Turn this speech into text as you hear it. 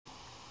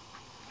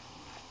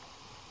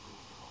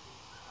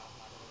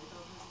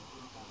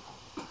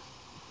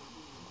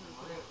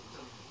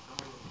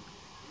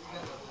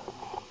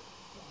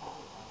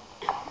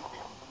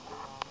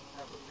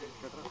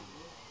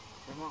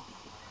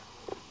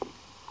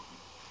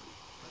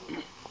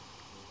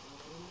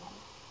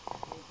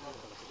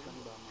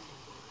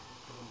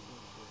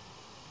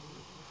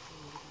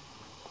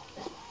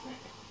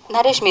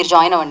నరేష్ మీరు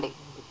జాయిన్ అవ్వండి.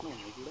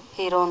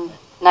 హీరో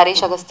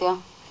నరేష్ అగస్త్య.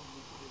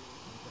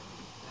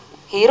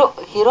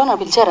 హీరోని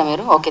పిలిచారా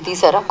మీరు? ఓకే,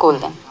 తీసారా? Cool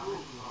then.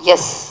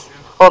 ఎస్.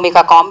 ఓ మీకు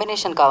ఆ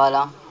కాంబినేషన్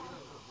కావాలా?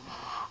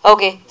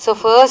 ఓకే, సో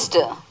ఫస్ట్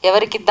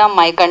ఎవరికి ఇద్దాం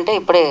మైక్ అంటే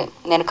ఇప్పుడే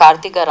నేను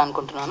కార్తీక్ గారు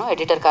అనుకుంటున్నాను.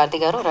 ఎడిటర్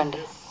కార్తీక్ గారు రండి,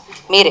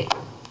 మీరే.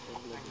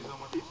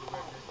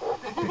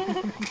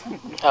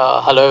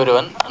 హలో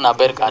ఎవ్రీవన్, నా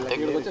పేరు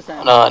కార్తిక్.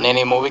 నేను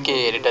ఈ మూవీకి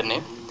ఎడిటర్ని.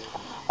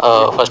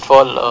 First of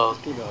all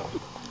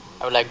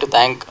I would like to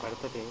thank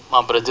మా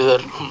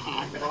ప్రొడ్యూసర్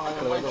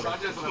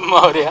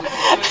మౌర్య.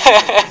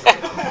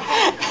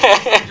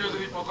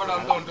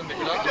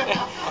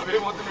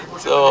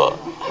 సో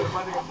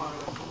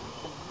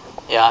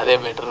యా, అదే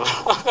better.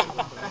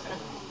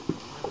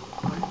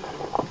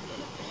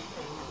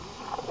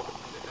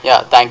 Yeah,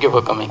 thank you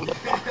for coming.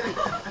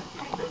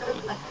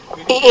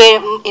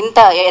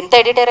 ఎంత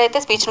ఎడిటర్ అయితే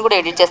స్పీచ్ను కూడా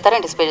ఎడిట్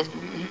చేస్తారండి?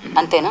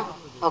 అంతేనా?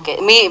 ఓకే,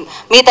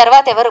 మీ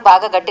తర్వాత ఎవరు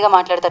బాగా గట్టిగా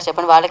మాట్లాడతారు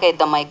చెప్పండి, వాళ్ళకే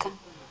ఇద్దాం మైక్.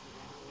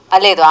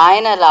 లేదు,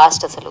 ఆయన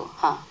లాస్ట్ అసలు.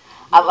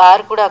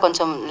 వారు కూడా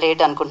కొంచెం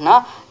లేట్ అనుకుంటున్నా.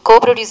 కో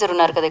ప్రొడ్యూసర్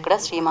ఉన్నారు కదా ఇక్కడ,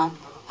 శ్రీమాన్.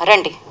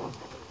 రండి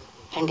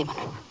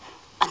మనం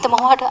అంత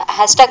మొహమాట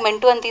హ్యాష్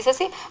మెంటూ అని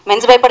తీసేసి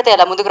మెన్స్ భయపడితే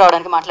ఎలా ముందుకు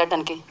రావడానికి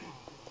మాట్లాడడానికి?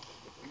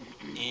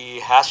 ఈ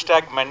hash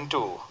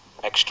Mentu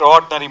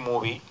extraordinary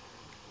movie.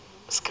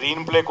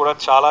 Screen play కూడా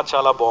చాలా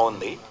చాలా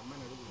బాగుంది.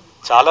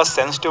 చాలా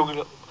సెన్సిటివ్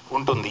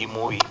ఉంటుంది ఈ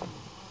మూవీ.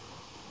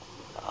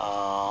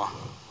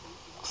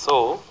 సో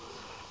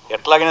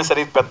ఎట్లాగైనా సరే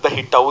ఇది పెద్ద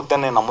హిట్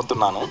అవుద్దని నేను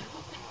నమ్ముతున్నాను.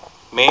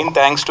 Main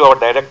thanks to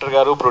our director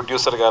గారు,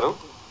 ప్రొడ్యూసర్ గారు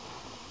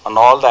and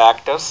all the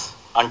actors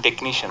and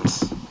technicians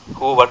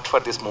who work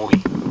for this movie.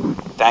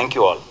 Thank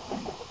you all.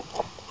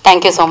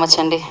 Thank you so much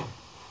అండి.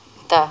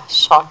 ఇంత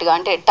షార్ట్గా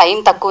అంటే టైం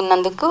తక్కువ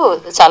ఉన్నందుకు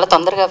చాలా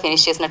తొందరగా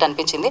ఫినిష్ చేసినట్టు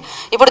అనిపించింది.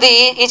 ఇప్పుడు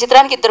ఈ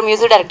చిత్రానికి 2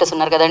 మ్యూజిక్ డైరెక్టర్స్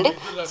ఉన్నారు కదండి.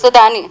 సో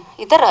దాన్ని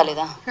ఇద్దరు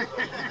రాలేదా?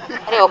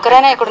 అరే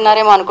ఒక్కరైనా ఇక్కడ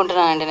ఉన్నారేమో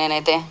అనుకుంటున్నానండి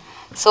నేనైతే.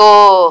 సో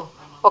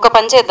ఒక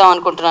పని చేద్దాం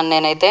అనుకుంటున్నాను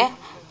నేనైతే.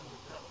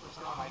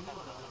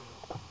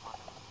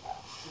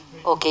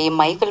 ఓకే, ఈ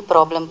మైకుల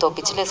ప్రాబ్లంతో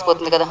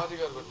పిచ్చిలేసిపోతుంది కదా.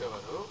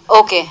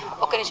 ఓకే,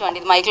 ఒక్క నిమిషం అండి,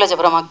 ఇది మైక్లో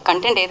చెప్పరా? మాకు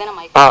కంటెంట్ ఏదైనా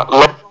మైక్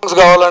సాంగ్స్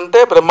కావాలంటే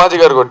బ్రహ్మాజీ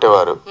గారు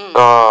కొట్టేవారు,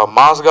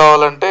 మాస్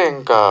కావాలంటే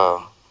ఇంకా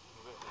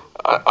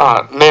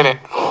నేనే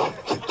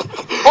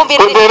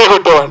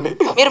కొట్టేవాడిని.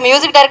 మీరు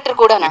మ్యూజిక్ డైరెక్టర్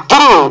కూడానా?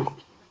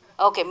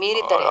 ఓకే,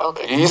 మీరిద్దరే.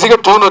 ఓకే, ఈజీగా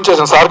ట్యూన్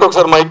వచ్చేసాను. సార్కి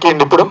ఒకసారి మైక్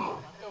ఇవ్వండి. ఇప్పుడు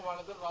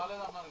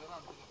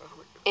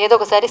ఏదో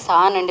ఒకసారి సా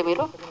అనండి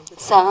మీరు.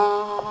 సా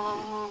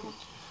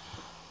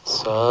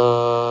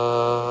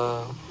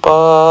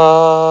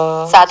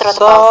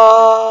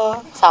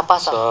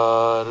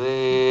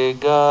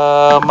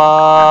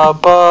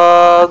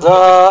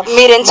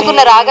మీరు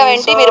ఎంచుకున్న రాగం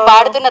ఏంటి? మీరు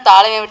పాడుతున్న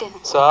తాళం ఏమిటి?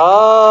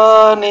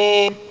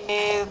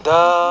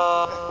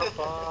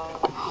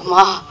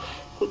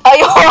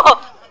 అయ్యో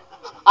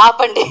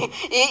ఆపండి,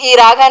 ఈ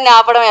రాగాన్ని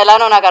ఆపడం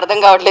ఎలానో నాకు అర్థం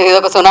కావట్లేదు. ఇది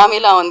ఒక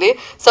సునామీలా ఉంది.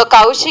 So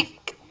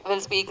Kaushik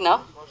will speak now.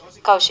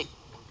 Kaushik.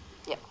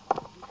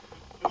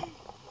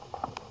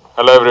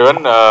 Hello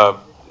everyone,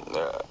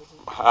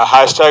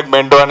 hash tag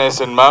మెంటో అనే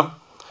సినిమా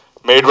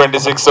May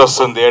 26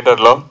 వస్తుంది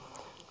థియేటర్లో.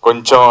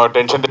 కొంచెం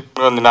టెన్షన్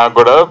ఉంది నాకు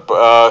కూడా.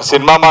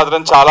 సినిమా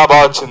మాత్రం చాలా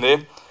బాగా వచ్చింది.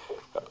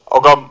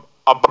 ఒక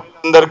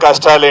అబ్బాయిలందరి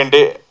కష్టాలు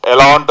ఏంటి,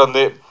 ఎలా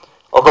ఉంటుంది,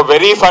 ఒక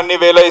వెరీ ఫన్నీ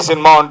వేలో ఈ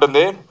సినిమా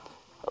ఉంటుంది.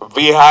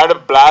 We had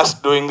blast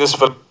doing this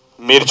film.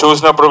 మీరు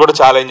చూసినప్పుడు కూడా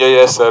చాలా ఎంజాయ్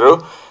చేస్తారు.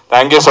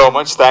 Thank you so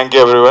much. Thank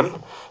you everyone.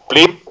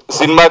 Please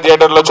cinema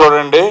థియేటర్లో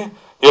చూడండి,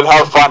 you'll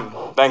have fun.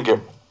 Thank you.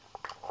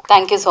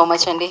 Thank you so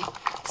much అండి.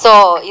 సో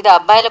ఇది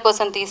అబ్బాయిల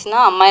కోసం తీసినా,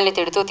 అమ్మాయిల్ని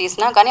తిడుతూ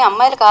తీసినా, కానీ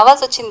అమ్మాయిలు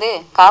కావాల్సి వచ్చిందే.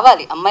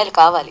 అమ్మాయిలు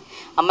కావాలి.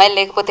 అమ్మాయిలు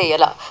లేకపోతే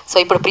ఎలా? సో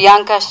ఇప్పుడు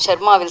Priyanka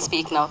Sharma will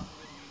speak now.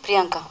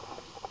 Priyanka.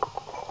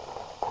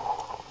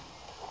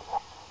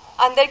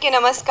 అందరికీ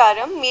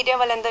నమస్కారం. మీడియా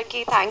వాళ్ళందరికీ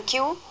thank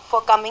you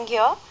for coming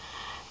here.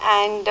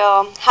 And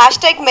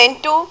hash tag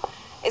Mentu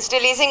is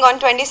releasing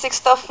on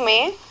 26th of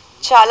May.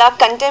 చాలా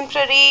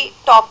కంటెంపరీ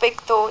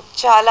టాపిక్తో,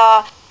 చాలా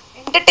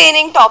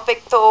ఎంటర్టైనింగ్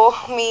టాపిక్తో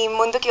మీ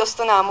ముందుకి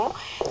వస్తున్నాము.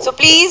 సో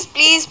ప్లీజ్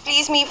ప్లీజ్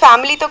ప్లీజ్ మీ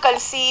ఫ్యామిలీతో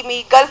కలిసి, మీ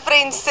girl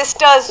friends,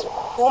 sisters,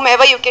 whom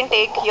ever you can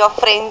take, your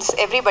friends,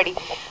 everybody,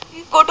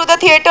 go to the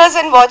theaters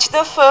and watch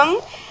the film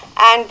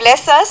and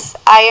bless us.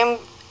 I'm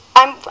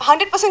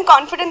 100%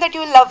 confident that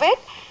you will love it.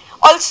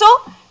 Also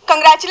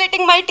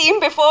congratulating my team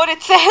before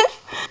itself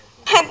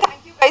and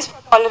thank you guys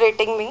for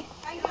tolerating me.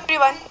 Thank you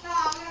everyone.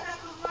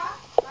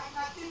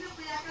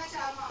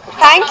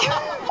 Thank you.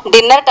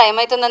 Dinner time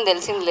అవుతుందని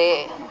తెలిసిందిలే.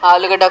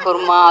 ఆలుగడ్డ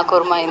కుర్మా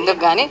ఎందుకు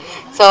కానీ.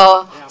 So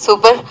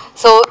super.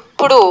 So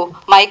ఇప్పుడు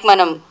mic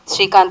మనం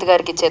శ్రీకాంత్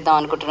గారికి ఇచ్చేద్దాం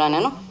అనుకుంటున్నాను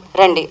నేను.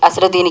 రండి.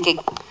 అసలు దీనికి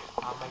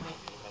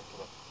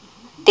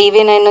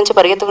TV9 నుంచి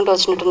పరిగెత్తుకుంటూ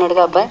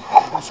వచ్చినట్టున్నాడుగా అబ్బాయి.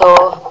 సో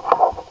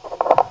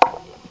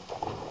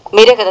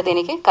మీరే కదా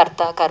దీనికి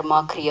కర్త, కర్మ,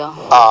 క్రియ.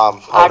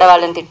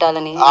 ఆడవాళ్ళని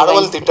తిట్టాలని.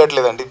 ఆడవాళ్ళని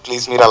తిట్టట్లేదండి,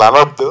 ప్లీజ్ మీరు అలా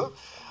అనొద్దు.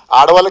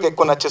 ఆడవాళ్ళకి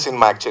ఎక్కువ నచ్చే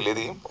సినిమా యాక్చువల్లీ.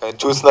 ఇది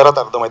చూసిన తర్వాత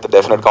అర్థమైతే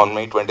డెఫినెట్గా on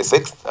May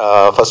 26th.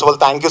 First of all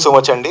thank you so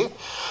much అండి.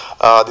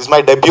 This my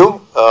debut.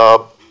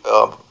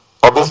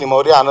 Obviously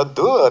Maurya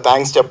అనొద్దు,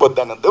 థ్యాంక్స్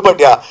చెప్పొద్దు అనొద్దు,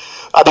 బట్ యా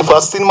అది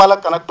ఫస్ట్ సినిమాలో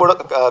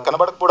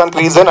కనబడకపోవడానికి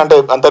రీజన్ అంటే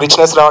అంత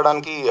రిచ్నెస్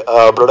రావడానికి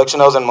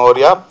production house and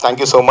Maurya.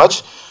 Thank you so much.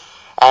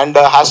 And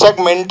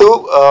 #మెంటు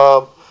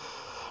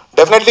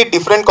definitely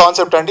different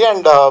concept అండి.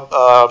 అండ్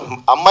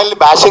అమ్మాయిల్ని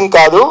బ్యాషింగ్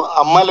కాదు,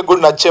 అమ్మాయిలకు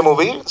కూడా నచ్చే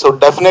మూవీ. సో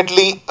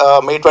డెఫినెట్లీ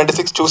May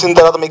 26 చూసిన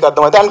తర్వాత మీకు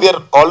అర్థమైతే. And we are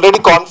already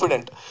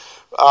confident,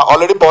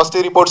 already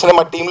positive reports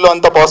మా టీంలో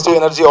అంతా పాజిటివ్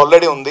ఎనర్జీ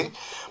ఆల్రెడీ ఉంది.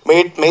 May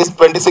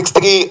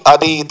 26కి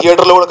అది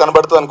థియేటర్లో కూడా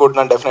కనబడుతుంది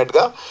అనుకుంటున్నాను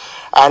డెఫినెట్గా.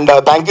 And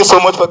thank you so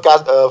much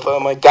for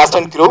my caste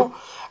and crew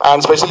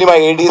and specially my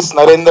Aedes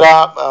Narendra,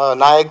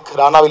 Naik,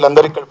 రానా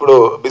వీళ్ళందరూ ఇక్కడ ఇప్పుడు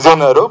బిజీ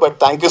ఉన్నారు. But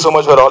thank you so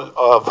much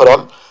for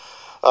all.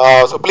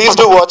 So please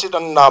do watch it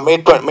on May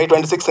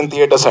 26 in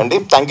theatres అండి.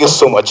 Thank you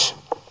so much.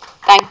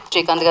 Thank you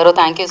Srikanth గారు,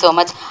 thank you so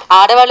much.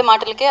 ఆడవాళ్ళ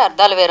మాటలకే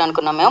అర్థాలు వేరు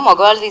అనుకున్నాం మేము,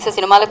 మగవాళ్ళు తీసే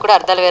సినిమాలకు కూడా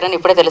అర్థాలు వేరని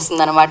ఇప్పుడే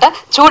తెలుస్తుంది అనమాట.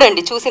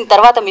 చూడండి, చూసిన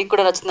తర్వాత మీకు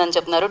కూడా నచ్చుతుందని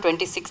చెప్తున్నారు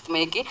 26th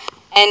మేకి.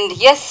 అండ్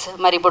ఎస్,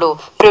 మరి ఇప్పుడు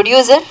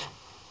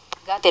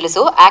ప్రొడ్యూసర్గా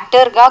తెలుసు,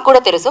 యాక్టర్గా కూడా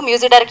తెలుసు,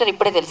 మ్యూజిక్ డైరెక్టర్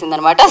ఇప్పుడే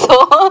తెలిసిందనమాట. సో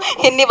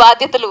ఎన్ని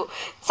బాధ్యతలు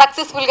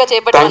సక్సెస్ఫుల్గా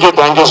చేపట్టారు.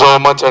 థ్యాంక్ యూ సో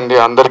మచ్ అండి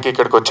అందరికీ.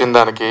 ఇక్కడికి వచ్చిన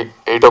దానికి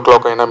 8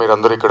 o'clock అయినా మీరు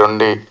అందరూ ఇక్కడ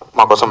ఉండి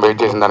మా కోసం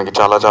వెయిట్ చేసిన దానికి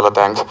చాలా చాలా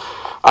థ్యాంక్స్.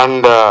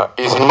 అండ్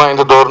ఈ సినిమా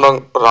ఇంత దూరం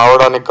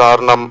రావడానికి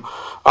కారణం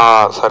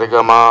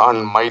సరిగమ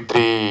and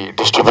Mythri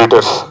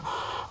distributors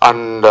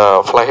and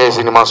fly high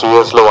cinemas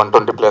యూఎస్లో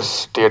 120+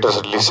 థియేటర్స్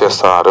రిలీజ్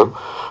చేస్తున్నారు.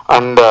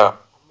 అండ్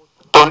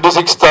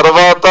 26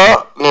 తర్వాత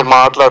నేను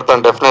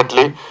మాట్లాడతాను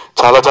డెఫినెట్లీ.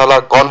 చాలా చాలా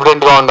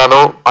కాన్ఫిడెంట్గా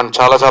ఉన్నాను అండ్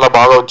చాలా చాలా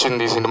బాగా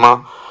వచ్చింది ఈ సినిమా.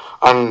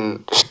 అండ్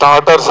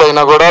స్టార్టర్స్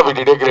అయినా కూడా we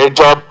did a great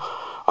job.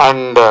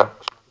 And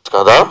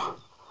కదా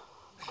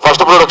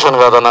ఫస్ట్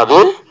ప్రొడక్షన్ కదా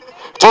నాది,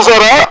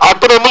 చూసారా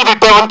అక్కడ ఎందుకు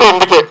తిట్టామంటే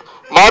ఇందుకే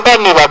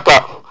మాట్లాడినది అక్క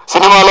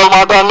సినిమాలో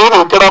మాట్లాడినది,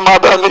 ఇక్కడ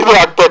మాట్లాడినది,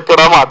 అక్క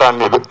ఎక్కడ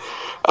మాట్లాడినది,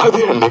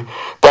 అది అండి.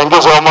 Thank you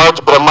so much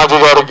Brahmaji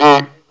గారికి,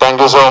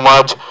 thank you so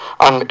much.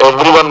 And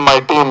everyone my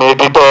team,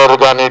 editor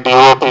కానీ,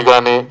 డిఓపి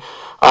కానీ,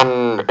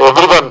 అండ్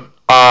ఎవ్రీవన్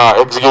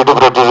ఎగ్జిక్యూటివ్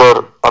ప్రొడ్యూసర్,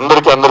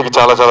 అందరికీ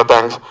చాలా చాలా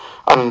థ్యాంక్స్.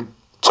 అండ్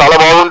చాలా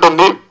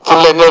బాగుంటుంది,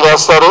 ఫుల్ ఎంజాయ్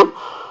చేస్తారు.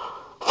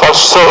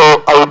 ఫస్ట్ షో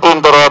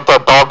అయిపోయిన తర్వాత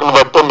టాక్ని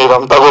బట్టి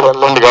మీరంతా కూడా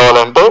వెళ్ళండి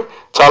కావాలంటే.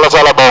 చాలా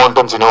చాలా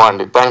బాగుంటుంది సినిమా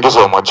అండి. Thank you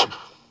so much.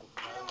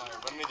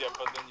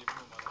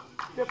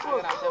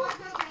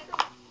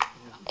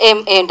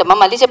 ఏంటమ్మా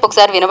మళ్ళీ చెప్పు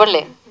ఒకసారి,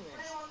 వినబడలే.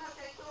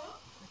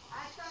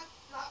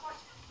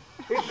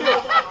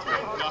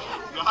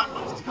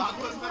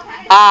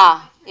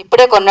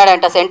 ఇప్పుడే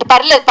కొన్నాడంట సెంట్.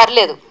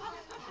 పర్లేదు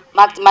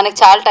మనకి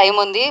చాలా టైం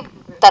ఉంది,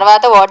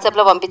 తర్వాత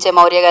వాట్సాప్లో పంపించే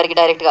మౌర్య గారికి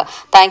డైరెక్ట్గా.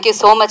 థ్యాంక్ యూ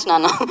సో మచ్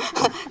నాన్న.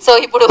 సో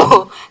ఇప్పుడు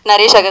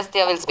Naresh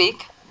Agastya will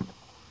speak.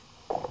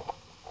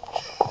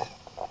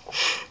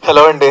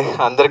 Hello అండి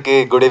అందరికీ,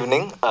 good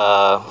evening.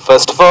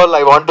 First of all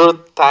I want to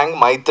thank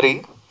Mythri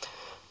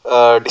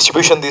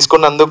distribution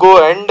తీసుకున్నందుకు.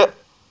 And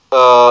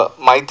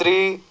Mythri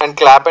and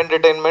clap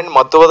entertainment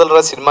మత్తు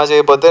వదలరా సినిమా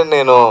చేయకపోతే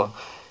నేను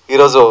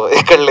ఈరోజు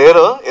ఇక్కడ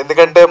లేరు.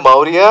 ఎందుకంటే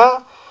మౌర్య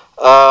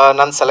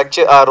నన్ను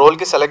ఆ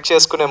రోల్కి సెలెక్ట్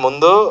చేసుకునే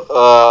ముందు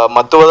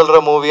మత్తు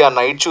వదలరా మూవీ ఆ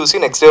నైట్ చూసి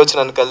నెక్స్ట్ డే వచ్చి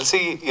నన్ను కలిసి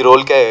ఈ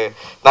రోల్కి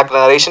నాకు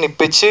నరేషన్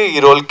ఇప్పించి ఈ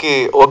రోల్కి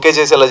ఓకే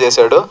చేసేలా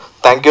చేశాడు.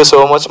 Thank you so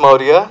much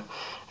Maurya.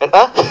 And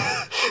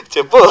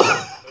చెప్పు.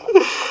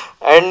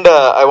 And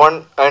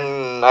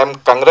I'm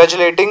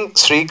congratulating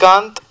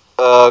Srikanth,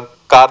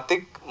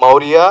 Karthik,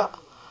 Maurya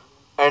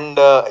and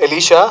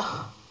Elisha,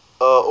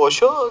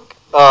 Osho,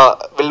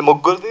 వీళ్ళ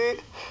ముగ్గురిది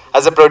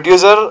as a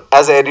producer,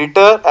 as a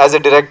editor, as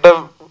a director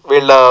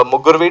వీళ్ళ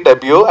ముగ్గురివి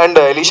debut. And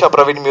Elisha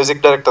Praveen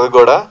music director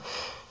కూడా.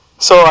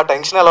 సో ఆ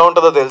టెన్షన్ ఎలా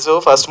ఉంటుందో తెలుసు,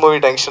 first movie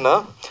tension.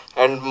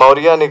 And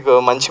Maurya నీకు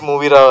మంచి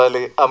మూవీ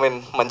రావాలి,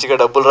 మంచిగా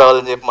డబ్బులు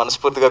రావాలని చెప్పి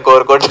మనస్ఫూర్తిగా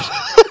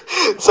కోరుకుంటున్నాను.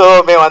 సో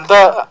మేమంతా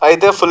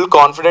అయితే ఫుల్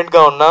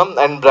కాన్ఫిడెంట్గా ఉన్నాం.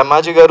 అండ్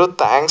బ్రహ్మాజీ గారు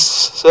థ్యాంక్స్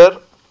సార్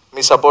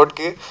మీ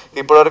సపోర్ట్కి.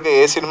 ఇప్పటివరకు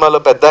ఏ సినిమాలో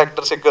పెద్ద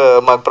యాక్టర్స్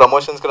మాకు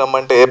ప్రమోషన్స్కి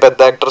రమ్మంటే ఏ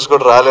పెద్ద యాక్టర్స్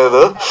కూడా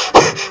రాలేదు.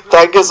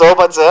 Thank you so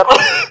much sir.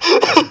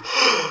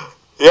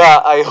 Yeah,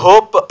 I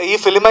hope ఈ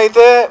ఫిలిం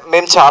అయితే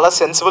మేము చాలా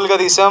సెన్సిబుల్గా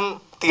తీసాం.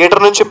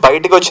 థియేటర్ నుంచి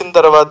బయటికి వచ్చిన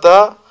తర్వాత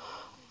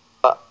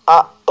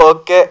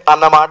ఓకే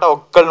అన్నమాట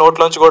ఒక్కళ్ళ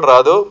నోట్లోంచి కూడా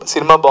రాదు,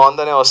 సినిమా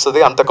బాగుందనే వస్తుంది,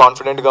 అంత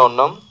కాన్ఫిడెంట్గా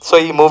ఉన్నాం. సో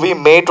ఈ మూవీ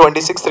May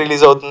 26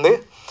 రిలీజ్ అవుతుంది.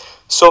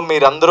 సో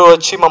మీరందరూ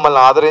వచ్చి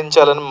మమ్మల్ని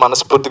ఆదరించాలని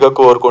మనస్ఫూర్తిగా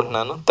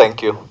కోరుకుంటున్నాను.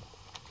 Thank you.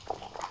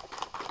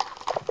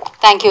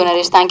 Thank you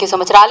Naresh, thank you so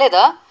much.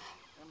 రాలేదా?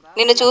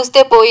 నిన్ను చూస్తే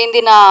పోయింది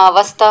నా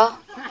అవస్థ,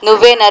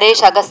 నువ్వే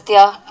నరేష్ అగస్త్య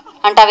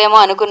అంటావేమో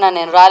అనుకున్నాను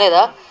నేను.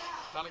 రాలేదా?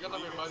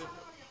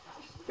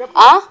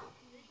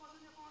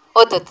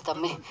 వద్దు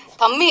తమ్మి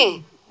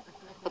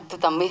వద్దు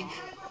తమ్మి.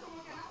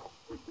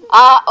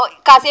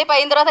 కాసేపు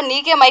అయిన తర్వాత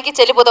నీకే మైకి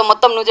చెల్లిపోతావు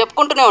మొత్తం, నువ్వు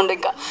చెప్పుకుంటూనే ఉండు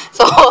ఇంకా.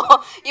 సో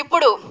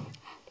ఇప్పుడు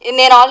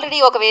నేను ఆల్రెడీ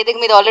ఒక వేదిక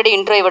మీద ఆల్రెడీ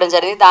ఇంట్రో ఇవ్వడం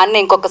జరిగింది, దాన్ని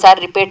ఇంకొకసారి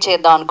రిపీట్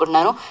చేద్దాం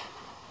అనుకుంటున్నాను.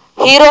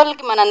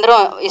 హీరోలకి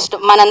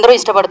మనందరం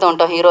ఇష్టపడుతూ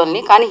ఉంటాం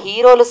హీరోల్ని, కానీ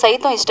హీరోలు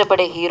సైతం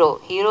ఇష్టపడే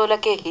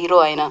హీరోలకే హీరో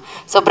అయినా.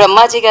 సో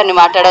బ్రహ్మాజీ గారిని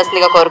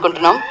మాట్లాడాల్సిందిగా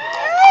కోరుకుంటున్నాం.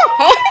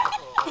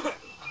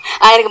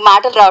 ఆయనకి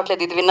మాటలు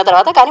రావట్లేదు ఇది విన్న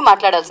తర్వాత, కానీ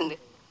మాట్లాడాల్సింది.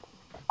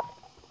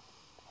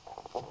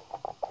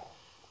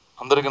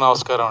 అందరికీ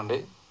నమస్కారం అండి.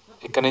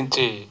 ఇక్కడి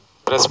నుంచి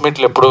ప్రెస్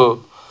మీట్లు ఎప్పుడు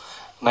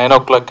 9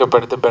 o'clock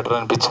పెడితే బెటర్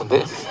అనిపించింది.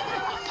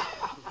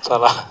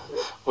 చాలా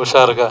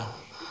హుషారుగా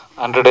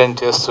ఎంటర్టైన్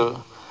చేస్తూ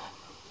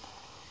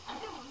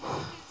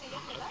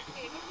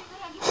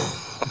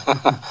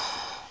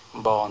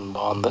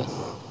బాగుంది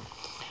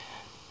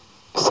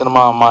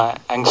సినిమా. మా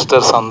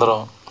యంగ్స్టర్స్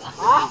అందరం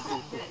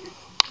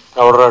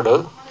ఎవడరాడు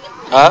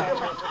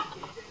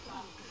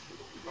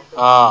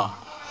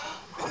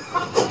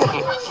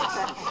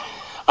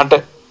అంటే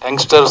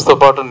యంగ్స్టర్స్తో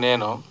పాటు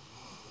నేను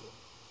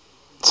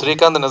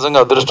శ్రీకాంత్ నిజంగా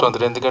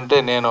అదృష్టవంతుడు. ఎందుకంటే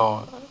నేను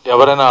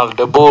ఎవరైనా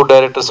డబ్బు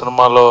డైరెక్టర్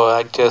సినిమాలో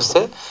యాక్ట్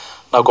చేస్తే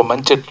నాకు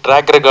మంచి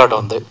ట్రాక్ రికార్డ్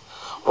ఉంది.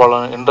 వాళ్ళ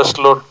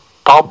ఇండస్ట్రీలో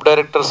టాప్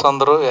డైరెక్టర్స్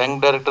అందరూ,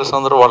 యంగ్ డైరెక్టర్స్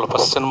అందరూ వాళ్ళ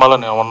ఫస్ట్ సినిమాలో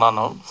నేను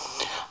ఉన్నాను.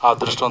 ఆ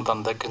అదృష్టం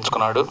తను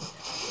దక్కించుకున్నాడు.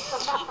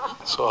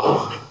 సో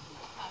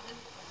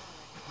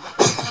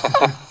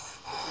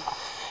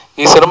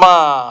ఈ సినిమా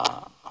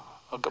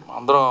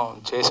అందరం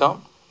చేసాం.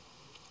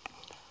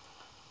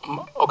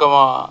 ఒక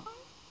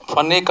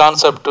ఫన్నీ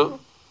కాన్సెప్ట్.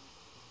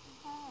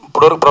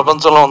 ఇప్పటివరకు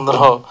ప్రపంచంలో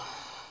అందరూ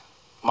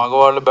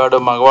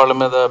మగవాళ్ళ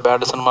మీద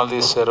బ్యాడ్ సినిమాలు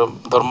తీశారు,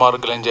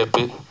 దుర్మార్గులు అని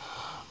చెప్పి.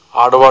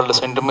 ఆడవాళ్ళు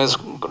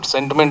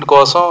సెంటిమెంట్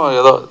కోసం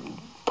ఏదో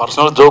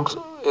పర్సనల్ జోక్స్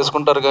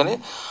వేసుకుంటారు, కానీ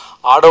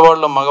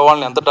ఆడవాళ్ళు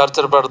మగవాళ్ళని ఎంత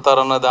టార్చర్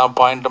పెడతారన్నది ఆ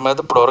పాయింట్ మీద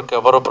ఇప్పటివరకు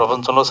ఎవరు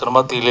ప్రపంచంలో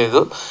సినిమా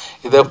తీయలేదు.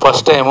 ఇదే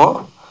ఫస్ట్ టైము.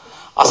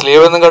 అసలు ఏ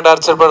విధంగా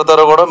టార్చర్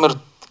పెడతారో కూడా మీరు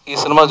ఈ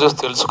సినిమా చూసి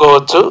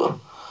తెలుసుకోవచ్చు.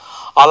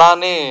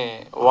 అలానే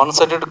వన్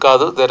సైడెడ్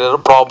కాదు, there are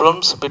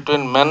problems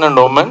between men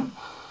and women.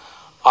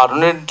 ఆ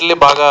రెండింటిని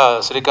బాగా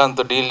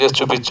శ్రీకాంత్ డీల్ చేసి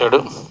చూపించాడు.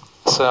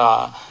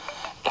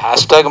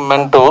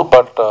 #మెంటు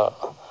but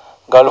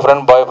girl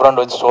friend boy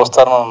friend వచ్చి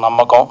చూస్తారన్న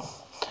నమ్మకం.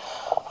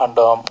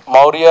 అండ్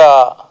మౌర్య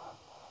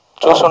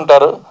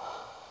చూసుంటారు,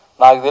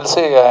 నాకు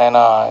తెలిసి ఆయన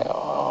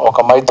ఒక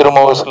మైత్రి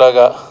మూవీస్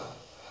లాగా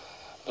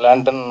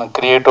ల్యాంటన్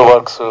క్రియేటివ్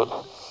వర్క్స్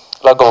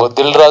ఇలాగ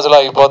దిల్ రాజులా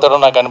అయిపోతాడో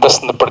నాకు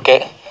అనిపిస్తుంది ఇప్పటికే.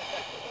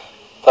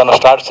 తను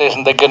స్టార్ట్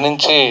చేసిన దగ్గర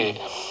నుంచి,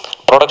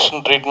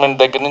 ప్రొడక్షన్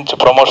ట్రీట్మెంట్ దగ్గర నుంచి,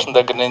 ప్రమోషన్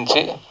దగ్గర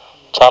నుంచి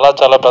చాలా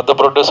చాలా పెద్ద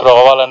ప్రొడ్యూసర్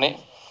అవ్వాలని,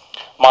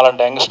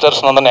 మాలాంటి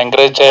యంగ్స్టర్స్ని అందరిని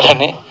ఎంకరేజ్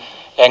చేయాలని,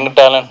 యంగ్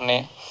టాలెంట్ని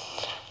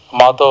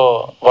మాతో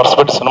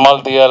వరుసపెట్టి సినిమాలు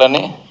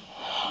తీయాలని,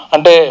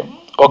 అంటే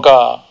ఒక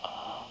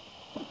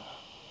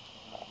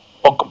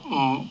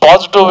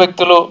పాజిటివ్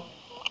వ్యక్తులు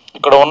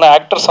ఇక్కడ ఉన్న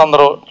యాక్టర్స్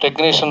అందరూ,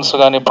 టెక్నీషియన్స్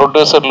కానీ,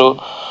 ప్రొడ్యూసర్లు,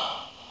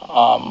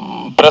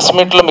 ప్రెస్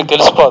మీట్లో మీకు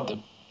తెలిసిపోద్ది.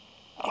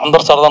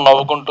 అందరూ సరదా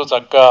నవ్వుకుంటూ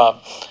చక్కగా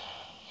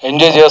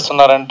ఎంజాయ్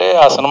చేస్తున్నారంటే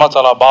ఆ సినిమా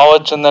చాలా బాగా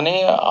వచ్చిందని,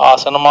 ఆ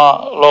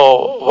సినిమాలో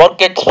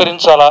వర్క్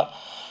ఎక్స్పీరియన్స్ చాలా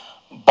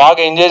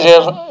బాగా ఎంజాయ్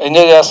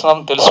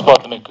చేస్తున్నామని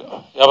తెలిసిపోద్ది మీకు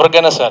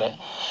ఎవరికైనా సరే.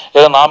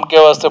 ఏదో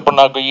నామకే వస్తే ఇప్పుడు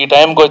నాకు ఈ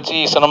టైంకి వచ్చి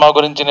ఈ సినిమా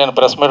గురించి నేను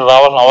ప్రెస్ మీట్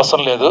రావాల్సిన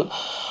అవసరం లేదు.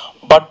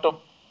 బట్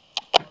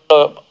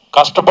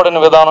కష్టపడిన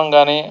విధానం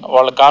కానీ,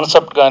 వాళ్ళ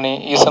కాన్సెప్ట్ కానీ,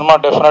 ఈ సినిమా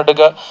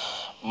డెఫినెట్గా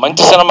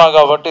మంచి సినిమా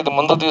కాబట్టి ఇది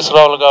ముందుకు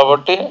తీసుకురావాలి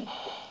కాబట్టి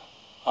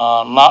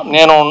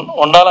నేను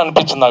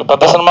ఉండాలనిపించింది. నాకు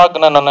పెద్ద సినిమాకి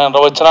నేను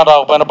వచ్చినా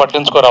రాకపోయినా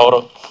పట్టించుకోరు ఎవరు,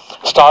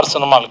 స్టార్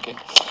సినిమాలకి.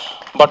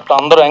 బట్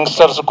అందరూ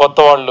యంగ్స్టర్స్, కొత్త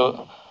వాళ్ళు,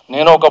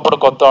 నేను ఒకప్పుడు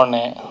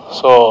కొత్తవాడిని.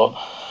 సో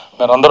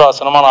మీరందరూ ఆ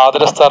సినిమాను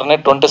ఆదరిస్తారని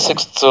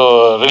 26th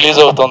రిలీజ్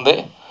అవుతుంది.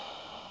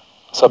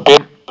 సో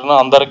పేరు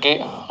అందరికీ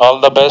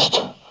ఆల్ ద బెస్ట్.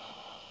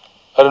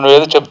 మరి నువ్వు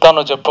ఏదో చెప్తాను,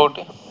 నువ్వు చెప్పు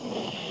ఒకటి.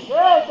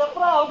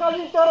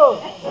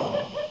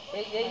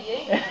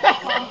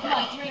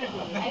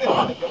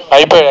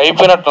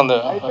 అయిపోయినట్టుంది.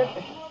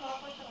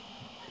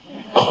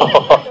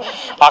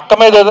 అక్క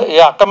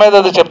మీద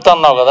అది చెప్తా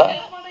అన్నావు కదా,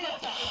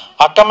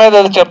 అక్క మీద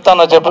అది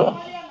చెప్తాను చెప్పు.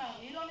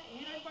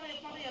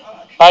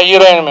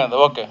 హీరోయిన్ మీద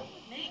ఓకే.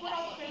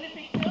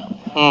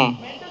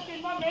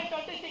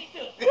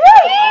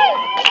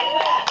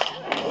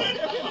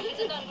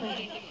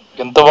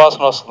 ఎంత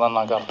వాసన వస్తుందని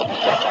నాకు అర్థం.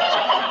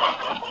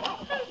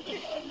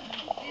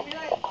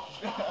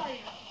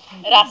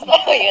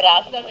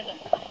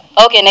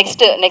 ఓకే,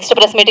 నెక్స్ట్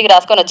ప్రెస్ మీటింగ్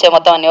రాసుకొని వచ్చాయి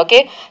మొత్తం అన్ని. Okay,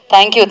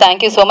 thank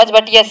you so much.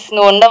 But yes,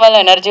 నువ్వు ఉండడం వల్ల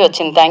ఎనర్జీ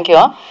వచ్చింది. Thank you.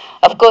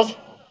 Of course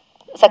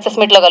success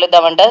మీట్లో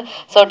కలుద్దామంట.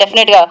 సో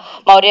డెఫినెట్గా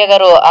మౌర్య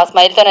గారు ఆ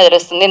స్మైల్తోనే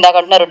తెలుస్తుంది. ఇందాక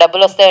అంటున్నారు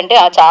డబ్బులు వస్తాయంటే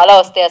చాలా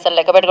వస్తాయి, అసలు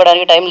లెక్క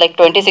పెట్టుకోవడానికి టైం, లైక్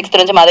 26th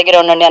నుంచి మా దగ్గర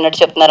ఉండండి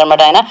అన్నట్టు చెప్తున్నారు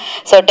అనమాట ఆయన.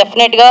 సో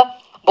డెఫినెట్గా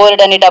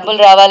బోర్డు అని డబ్బులు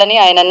రావాలని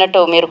ఆయన అన్నట్టు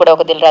మీరు కూడా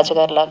ఒక దిల్ రాజు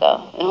గారు లాగా,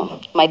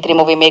 మైత్రి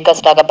మూవీ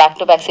మేకర్స్ లాగా బ్యాక్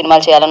టు బ్యాక్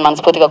సినిమాలు చేయాలని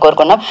మనస్ఫూర్తిగా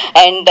కోరుకున్నాం.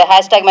 అండ్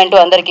 #mentu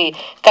అందరికీ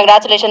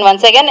congratulation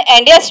once again.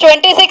 And yes,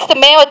 26th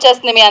May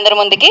వచ్చేస్తుంది మీ అందరి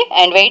ముందుకి.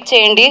 అండ్ వెయిట్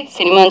చేయండి,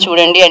 సినిమాని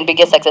చూడండి అండ్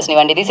బిగ్గెస్ట్ సక్సెస్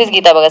ఇవ్వండి. This is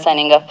Gita Bhagat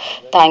signing off.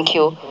 Thank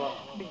you.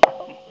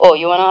 Oh,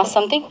 you want ask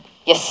something?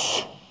 Yes,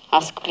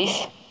 ask please.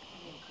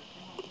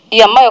 ఈ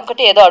అమ్మాయి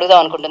ఒక్కటి ఏదో అడుగుదాం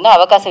అనుకుంటుందా,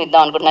 అవకాశం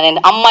ఇద్దాం అనుకుంటున్నాను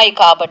నేను, అమ్మాయి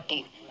కాబట్టి.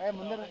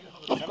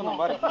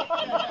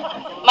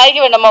 మైక్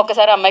ఇవ్వండి అమ్మ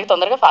ఒక్కసారి, అమ్మాయికి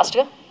తొందరగా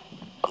ఫాస్ట్గా.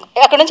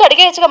 అక్కడ నుంచి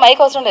అడిగేయచ్చుగా,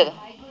 మైక్ అవసరం లేదు.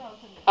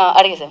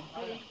 అడిగేసాను.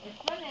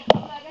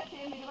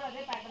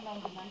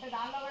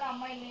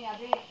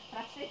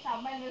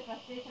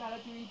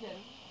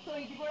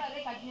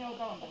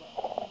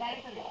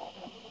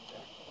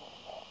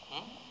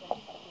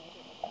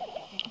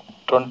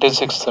 ట్వంటీ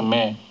 26th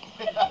May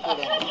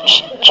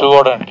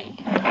చూడండి,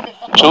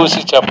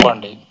 చూసి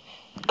చెప్పండి.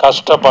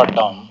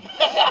 కష్టపడ్డాం,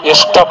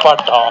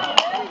 ఇష్టపడ్డాం.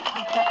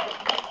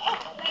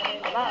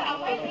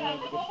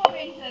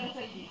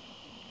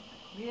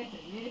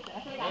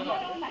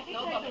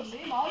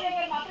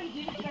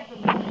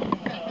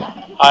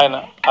 ఆయన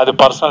అది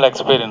పర్సనల్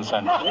ఎక్స్పీరియన్స్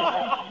అండి.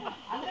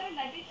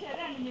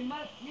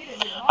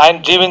 ఆయన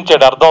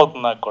జీవించాడు, అర్థం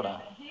అవుతుంది నాకు కూడా.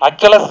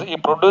 యాక్చువల్గా ఈ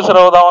ప్రొడ్యూసర్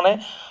అవుదామని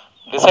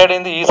డిసైడ్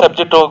అయింది ఈ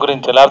సబ్జెక్ట్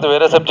గురించి, లేకపోతే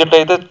వేరే సబ్జెక్ట్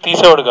అయితే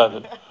తీసేవాడు కాదు.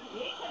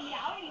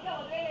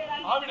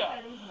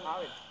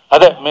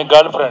 అదే మీ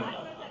గర్ల్ ఫ్రెండ్,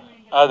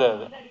 అదే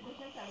అదే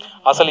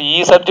అసలు ఈ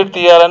సబ్జెక్ట్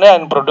తీయాలని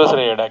ఆయన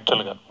ప్రొడ్యూసర్ అయ్యాడు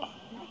యాక్చువల్గా.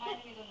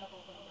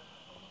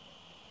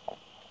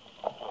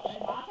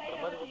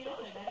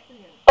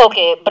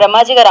 ఓకే,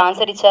 బ్రహ్మాజీ గారు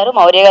ఆన్సర్ ఇచ్చారు,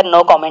 మౌర్య గారు నో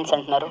కామెంట్స్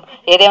అంటున్నారు.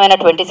 ఏదేమైనా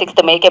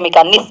 26th మేకే మీకు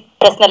అన్ని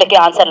ప్రశ్నలకి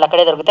ఆన్సర్లు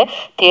అక్కడే దొరుకుతాయి.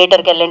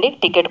 థియేటర్కి వెళ్ళండి,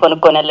 టికెట్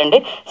కొనుక్కొని వెళ్ళండి.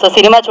 సో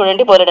సినిమా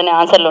చూడండి, బోలెడనే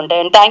ఆన్సర్లు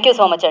ఉంటాయి. And thank you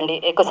so much అండి.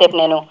 ఎక్కువసేపు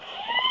నేను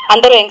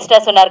అందరూ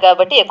యంగ్స్టర్స్ ఉన్నారు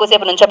కాబట్టి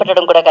ఎక్కువసేపు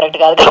నుంచోపెట్టడం కూడా కరెక్ట్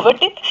కాదు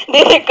కాబట్టి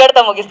దీన్ని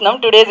ఇక్కడితో ముగిస్తున్నాం.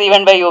 Today's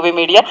event by UB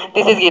media.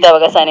 This is Gita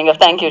వగా signing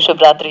off. Thank you.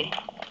 శుభరాత్రి.